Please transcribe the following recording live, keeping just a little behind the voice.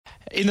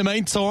In the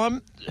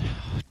meantime,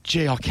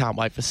 I can't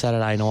wait for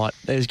Saturday night.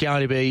 There's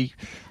going to be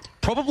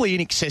probably in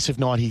excess of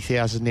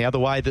 90,000 now, the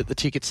way that the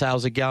ticket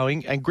sales are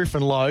going. And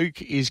Griffin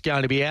Logue is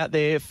going to be out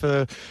there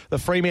for the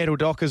Fremantle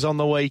Dockers on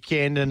the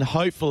weekend and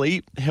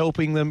hopefully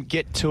helping them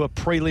get to a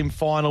prelim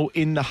final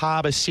in the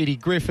Harbour City.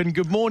 Griffin,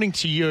 good morning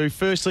to you.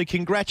 Firstly,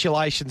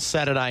 congratulations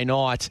Saturday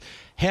night.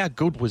 How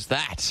good was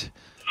that?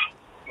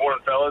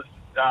 Morning, fellas.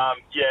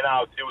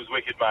 It was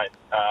wicked, mate.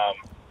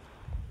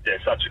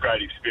 Such a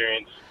great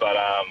experience, but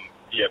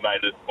it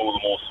made it all the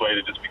more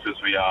sweeter just because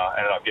we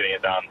ended up getting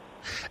it done.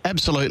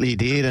 Absolutely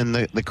did, and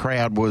the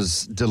crowd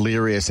was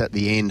delirious at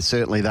the end.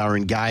 Certainly they were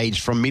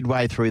engaged from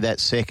midway through that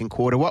second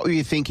quarter. What were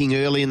you thinking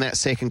early in that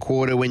second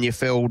quarter when you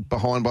fell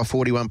behind by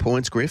 41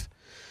 points, Griff?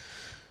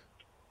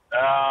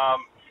 I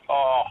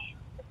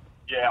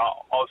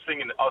was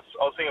thinking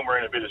we're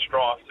in a bit of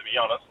strife, to be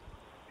honest.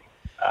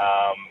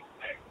 I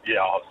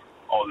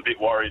was a bit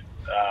worried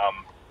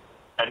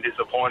and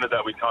disappointed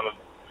that we kind of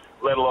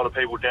let a lot of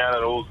people down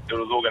and it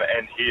was all going to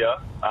end here.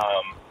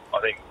 I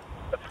think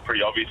that's a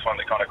pretty obvious one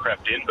that kind of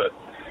crept in, but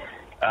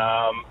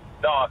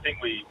I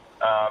think we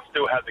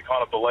still had the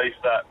kind of belief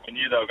that we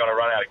knew they were going to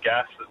run out of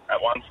gas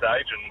at one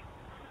stage, and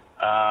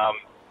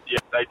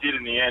they did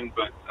in the end,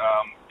 but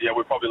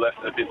we probably left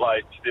it a bit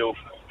late, still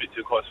a bit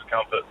too close for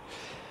comfort.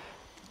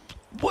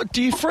 What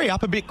do you free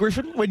up a bit,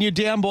 Griffin, when you're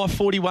down by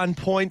 41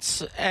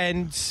 points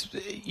and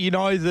you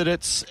know that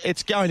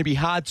it's going to be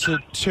hard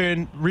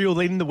to reel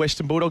in the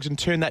Western Bulldogs and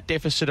turn that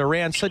deficit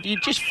around? So do you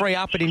just free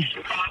up and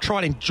try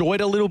and enjoy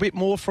it a little bit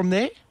more from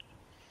there?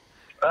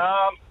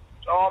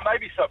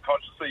 Maybe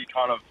subconsciously you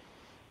kind of,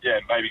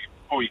 maybe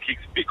pull your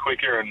kicks a bit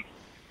quicker and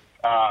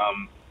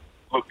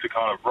look to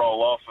kind of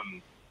roll off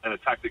and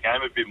attack the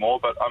game a bit more.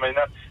 But, I mean,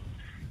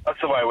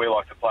 that's the way we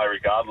like to play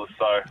regardless.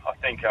 So I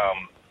think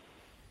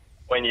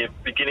when you're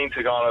beginning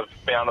to kind of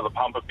be under the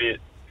pump a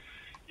bit,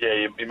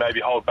 you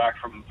maybe hold back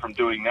from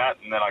doing that,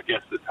 and then I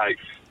guess it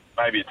takes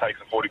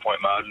a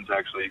 40-point margin to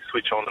actually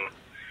switch on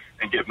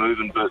and get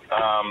moving. But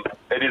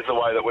it is the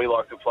way that we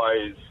like to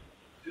play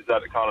is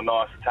that kind of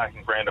nice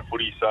attacking brand of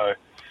footy. So,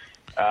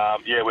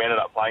 we ended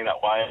up playing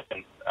that way,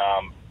 and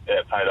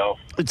it paid off.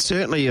 It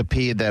certainly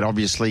appeared that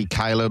obviously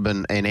Caleb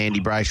and Andy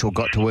Brayshaw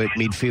got to work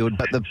midfield,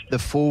 but the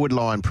forward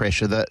line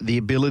pressure, the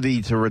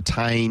ability to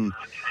retain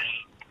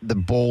the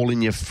ball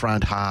in your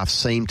front half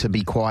seemed to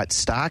be quite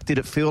stark. Did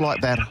it feel like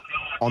that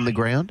on the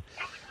ground?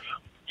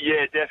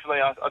 Yeah,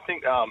 definitely. I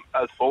think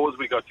as forwards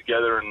we got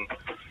together and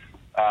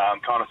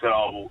kind of said,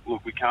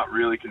 look, we can't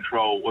really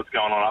control what's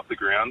going on up the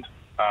ground,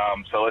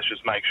 so let's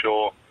just make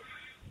sure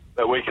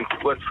that we can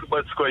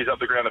let's squeeze up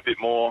the ground a bit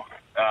more,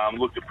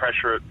 look to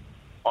pressure it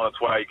on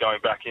its way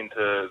going back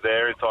into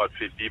their inside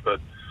 50, but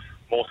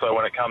more so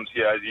when it comes,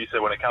 as you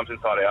said, when it comes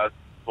inside our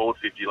forward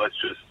 50, let's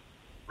just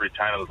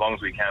retain it as long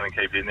as we can and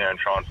keep it in there and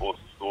try and force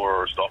a score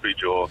or a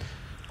stoppage or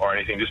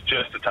anything, just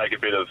to take a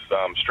bit of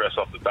stress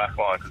off the back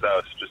line because they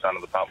were just under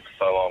the pump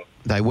for so long.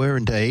 They were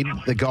indeed.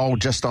 The goal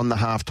just on the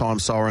half-time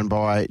siren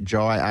by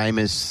Jai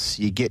Amos.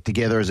 You get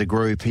together as a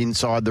group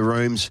inside the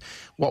rooms.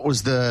 What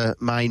was the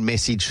main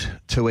message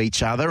to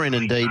each other, and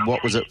indeed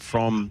what was it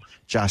from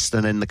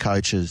Justin and the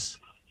coaches?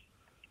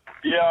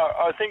 Yeah,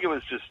 I think it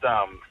was just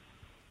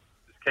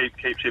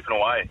keep chipping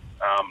away.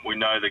 We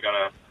know they're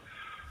going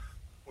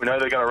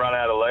to run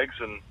out of legs,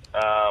 and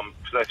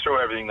so they threw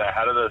everything they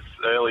had at us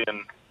early, and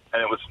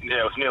it was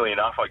nearly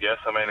enough, I guess.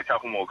 I mean, a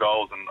couple more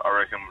goals, and I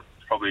reckon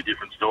it's probably a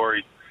different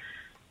story.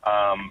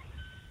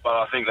 But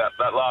I think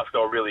that last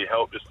goal really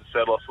helped just to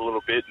settle us a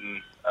little bit,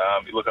 and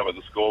you look up at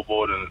the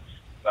scoreboard, and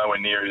it's nowhere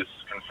near as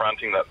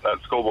confronting. That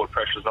scoreboard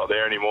pressure's not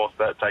there anymore,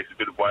 so that takes a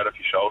bit of weight off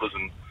your shoulders.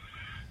 And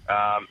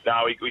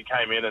we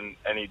came in, and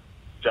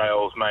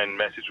JL's main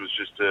message was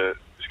just to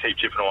keep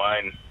chipping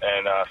away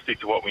and stick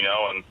to what we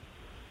know, and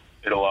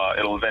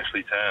it'll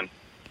eventually turn.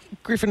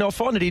 Griffin, I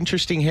find it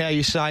interesting how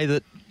you say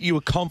that you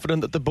were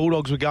confident that the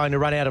Bulldogs were going to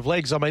run out of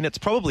legs. I mean, it's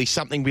probably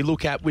something we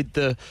look at with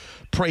the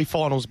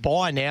pre-finals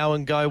bye now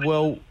and go,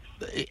 well,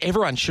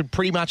 everyone should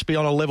pretty much be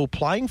on a level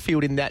playing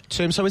field in that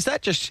term. So is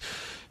that just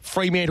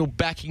Fremantle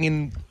backing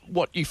in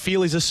what you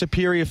feel is a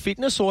superior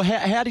fitness, or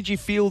how did you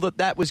feel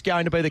that was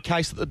going to be the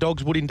case, that the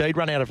Dogs would indeed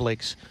run out of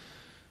legs?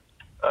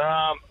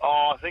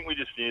 I think we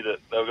just knew that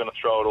they were going to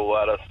throw it all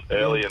at us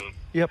early, and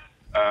yep.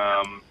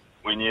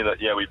 We knew that,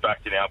 we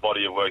backed in our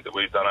body of work that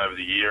we've done over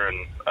the year,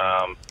 and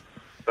something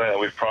that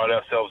we've prided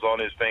ourselves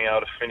on is being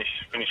able to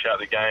finish out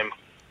the game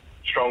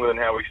stronger than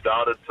how we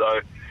started.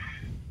 So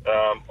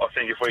I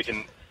think if we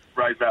can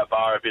raise that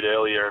bar a bit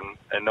earlier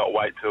and not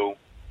wait till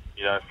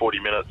 40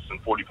 minutes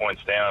and 40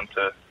 points down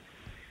to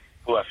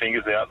pull our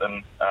fingers out,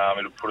 then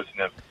it'll put us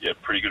in a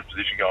pretty good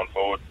position going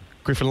forward.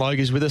 Griffin Logue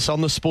is with us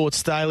on the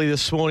Sports Daily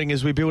this morning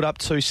as we build up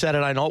to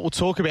Saturday night. We'll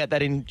talk about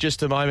that in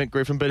just a moment,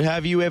 Griffin, but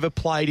have you ever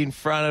played in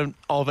front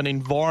of an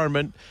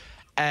environment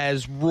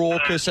as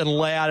raucous and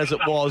loud as it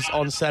was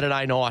on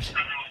Saturday night?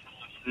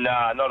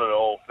 Nah, not at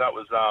all. That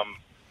was,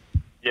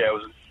 it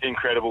was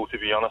incredible, to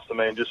be honest. I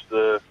mean, just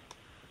the,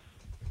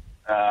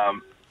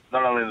 not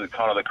only the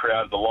kind of the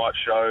crowd, the light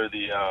show,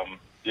 the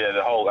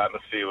the whole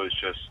atmosphere was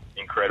just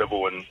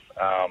incredible, and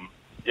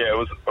it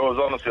was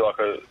honestly like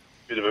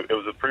it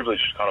was a privilege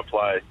to kind of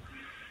play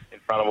in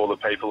front of all the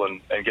people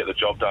and get the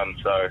job done.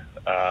 So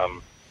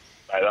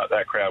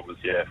that crowd was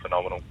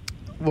phenomenal.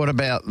 What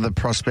about the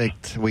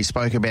prospect? We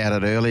spoke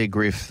about it earlier,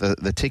 Griff.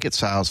 The ticket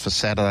sales for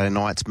Saturday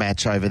night's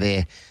match over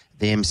there,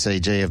 the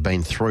MCG, have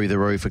been through the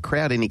roof. A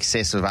crowd in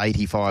excess of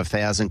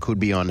 85,000 could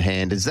be on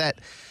hand. Is that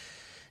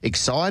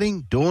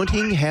exciting,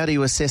 daunting? How do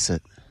you assess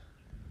it?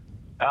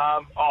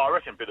 I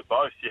reckon a bit of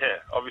both. Yeah,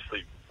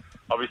 obviously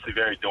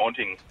very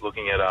daunting.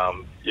 Looking at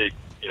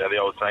the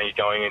old saying,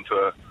 you're going into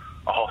a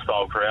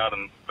hostile crowd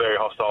and very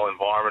hostile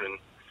environment, and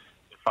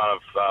in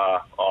front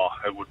of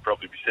it would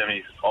probably be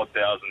 70-odd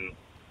thousand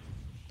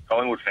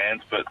Collingwood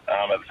fans. But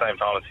at the same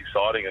time, it's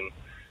exciting, and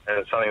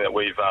it's something that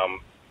we've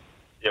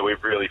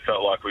really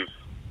felt like we've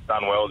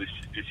done well this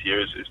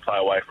year is play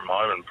away from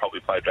home, and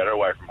probably play better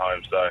away from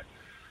home. So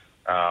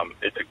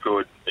it's a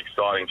good,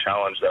 exciting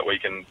challenge that we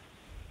can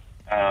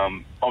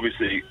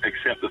obviously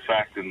accept the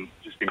fact and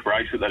just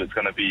embrace it, that it's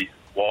going to be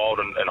wild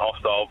and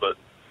hostile, but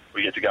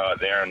we get to go out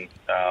there and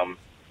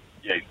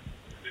just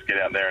get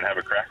out there and have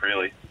a crack,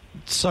 really.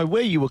 So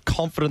where you were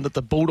confident that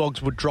the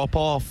Bulldogs would drop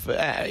off,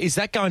 is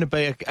that going to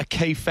be a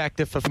key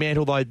factor for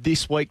Fremantle, though,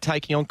 this week,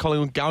 taking on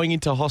Collingwood, going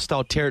into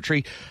hostile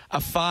territory,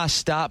 a fast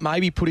start,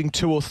 maybe putting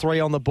 2 or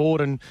 3 on the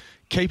board and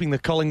keeping the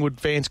Collingwood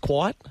fans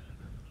quiet?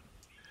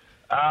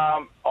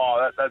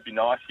 That'd be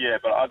nice, yeah,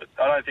 but I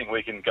don't think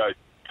we can go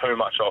too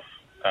much off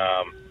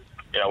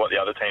what the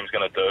other team's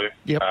going to do.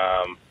 Yep.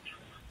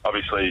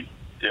 Obviously,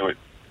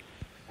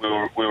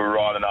 we were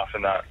right enough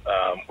in that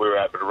we were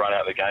able to run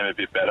out the game a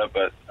bit better,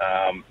 but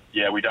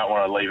we don't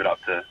want to leave it up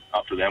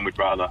to them. We'd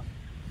rather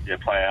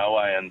play our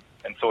way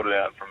and sort it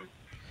out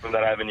from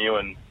that avenue,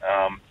 and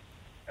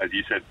as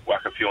you said,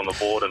 whack a few on the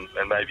board and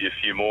maybe a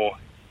few more.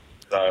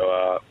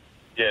 So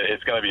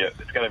it's going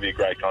to be a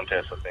great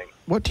contest, I think.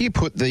 What do you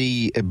put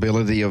the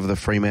ability of the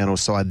Fremantle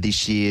side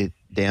this year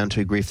down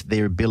to, Griff?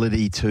 Their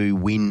ability to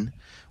win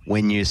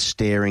when you're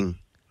staring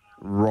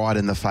right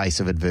in the face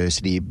of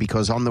adversity,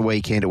 because on the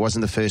weekend it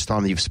wasn't the first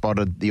time that you've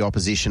spotted the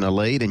opposition a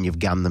lead and you've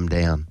gunned them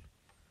down.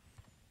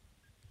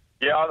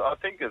 Yeah, I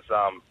think there's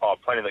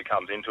plenty that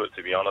comes into it,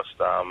 to be honest.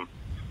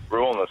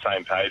 We're all on the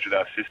same page with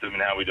our system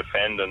and how we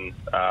defend, and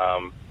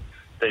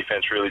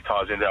defence really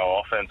ties into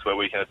our offence where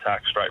we can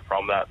attack straight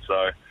from that.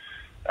 So,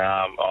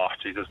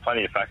 there's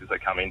plenty of factors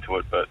that come into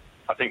it, but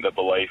I think the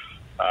belief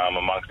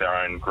amongst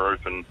our own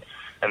group and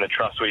the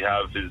trust we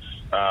have is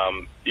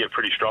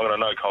pretty strong, and I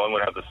know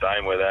Collingwood have the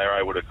same, where they're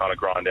able to kind of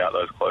grind out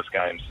those close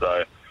games.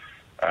 So,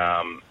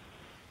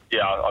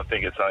 I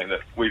think it's something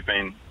that we've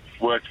been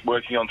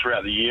working on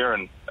throughout the year,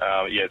 and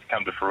it's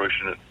come to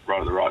fruition right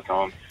at the right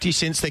time. Do you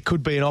sense there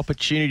could be an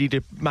opportunity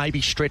to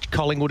maybe stretch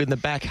Collingwood in the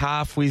back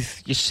half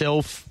with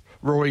yourself,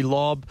 Rory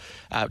Lobb,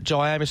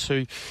 Jai Amos,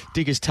 who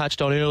Diggers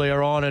touched on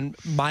earlier on, and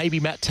maybe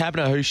Matt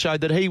Tabner, who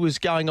showed that he was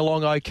going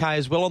along okay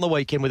as well on the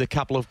weekend with a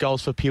couple of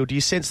goals for Peel? Do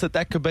you sense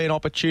that could be an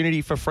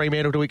opportunity for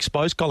Fremantle to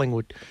expose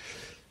Collingwood?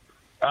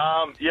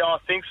 I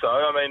think so.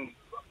 I mean,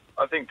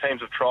 I think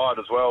teams have tried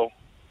as well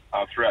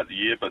throughout the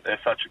year, but they're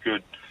such a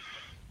good,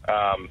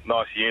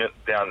 nice unit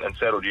down and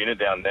settled unit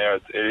down there.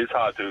 It is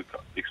hard to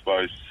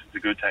expose the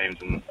good teams,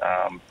 and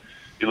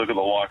you look at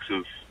the likes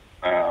of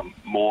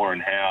Moore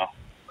and Howe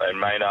and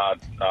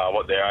Maynard,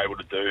 what they're able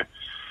to do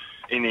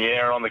in the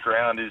air and on the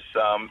ground is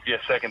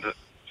second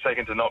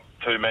to not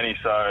too many.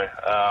 So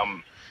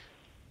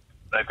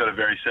they've got a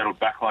very settled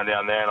backline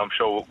down there, and I'm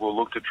sure we'll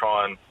look to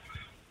try and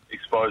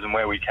expose them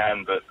where we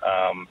can. But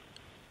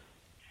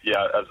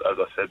as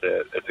I said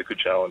there, it's a good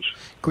challenge.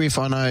 Griff,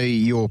 I know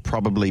you're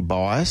probably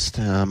biased,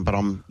 but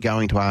I'm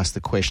going to ask the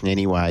question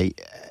anyway.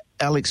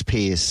 Alex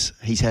Pearce,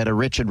 he's had a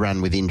wretched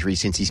run with injury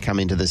since he's come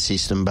into the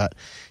system, but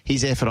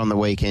his effort on the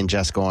weekend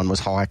just gone was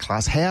high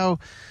class. How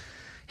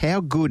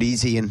good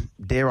is he, and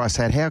dare I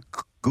say it, how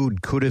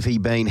good could have he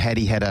been had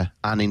he had an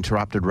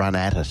uninterrupted run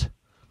at it?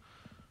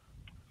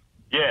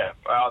 Yeah,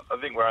 I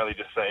think we're only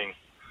just seeing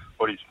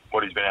what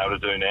he's been able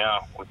to do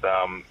now with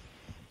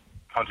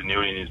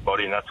continuity in his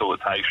body, and that's all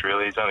it takes,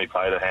 really. He's only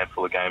played a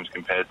handful of games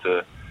compared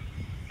to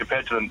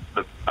the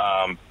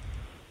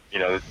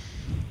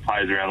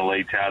players around the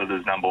league touted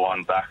as number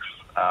one backs.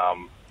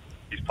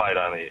 He's played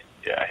only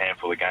a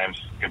handful of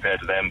games compared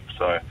to them,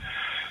 so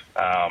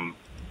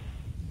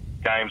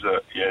games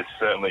are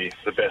certainly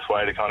the best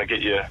way to kind of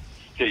get your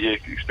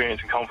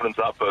experience and confidence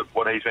up. But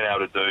what he's been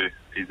able to do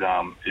is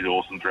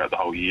awesome throughout the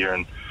whole year,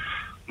 and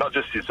not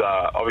just his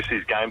obviously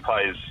his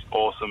gameplay is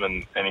awesome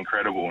and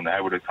incredible, and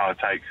able to kind of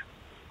take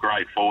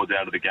great forwards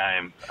out of the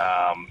game.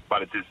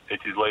 But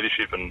it's his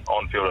leadership and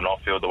on field and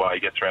off field, the way he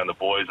gets around the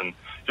boys and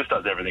just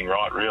does everything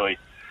right, really.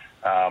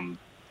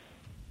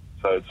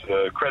 So it's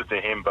a credit to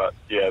him, but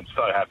I'm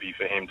so happy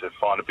for him to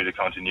find a bit of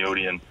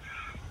continuity, and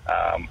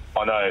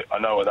I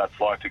know what that's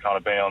like to kind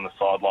of be on the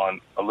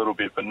sideline a little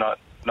bit, but no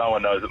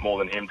one knows it more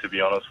than him, to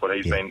be honest, what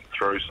he's been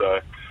through.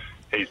 So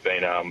he's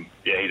been,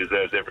 he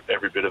deserves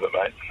every bit of it,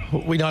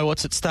 mate. We know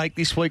what's at stake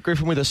this week,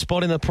 Griffin, with a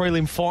spot in the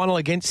prelim final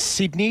against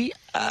Sydney.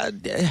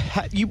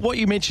 What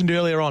you mentioned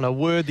earlier on, a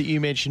word that you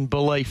mentioned,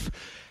 belief.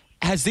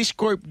 Has this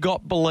group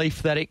got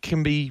belief that it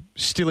can be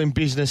still in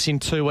business in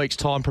 2 weeks'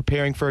 time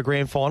preparing for a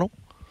grand final?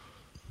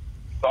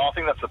 So I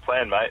think that's the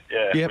plan, mate.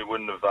 Yeah, yep. We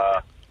wouldn't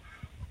have,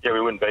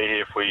 we wouldn't be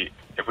here if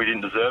we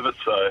didn't deserve it.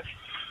 So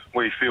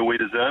we feel we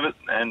deserve it,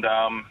 and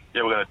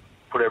we're going to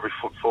put every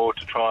foot forward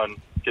to try and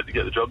get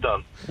the job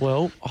done.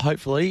 Well,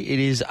 hopefully it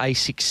is a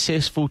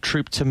successful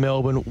trip to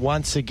Melbourne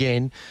once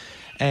again,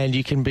 and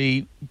you can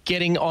be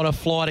getting on a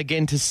flight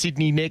again to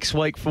Sydney next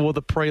week for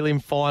the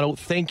prelim final.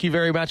 Thank you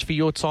very much for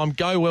your time.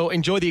 Go well.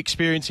 Enjoy the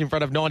experience in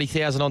front of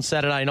 90,000 on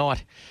Saturday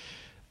night.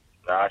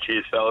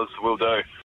 Cheers, fellas. Will do.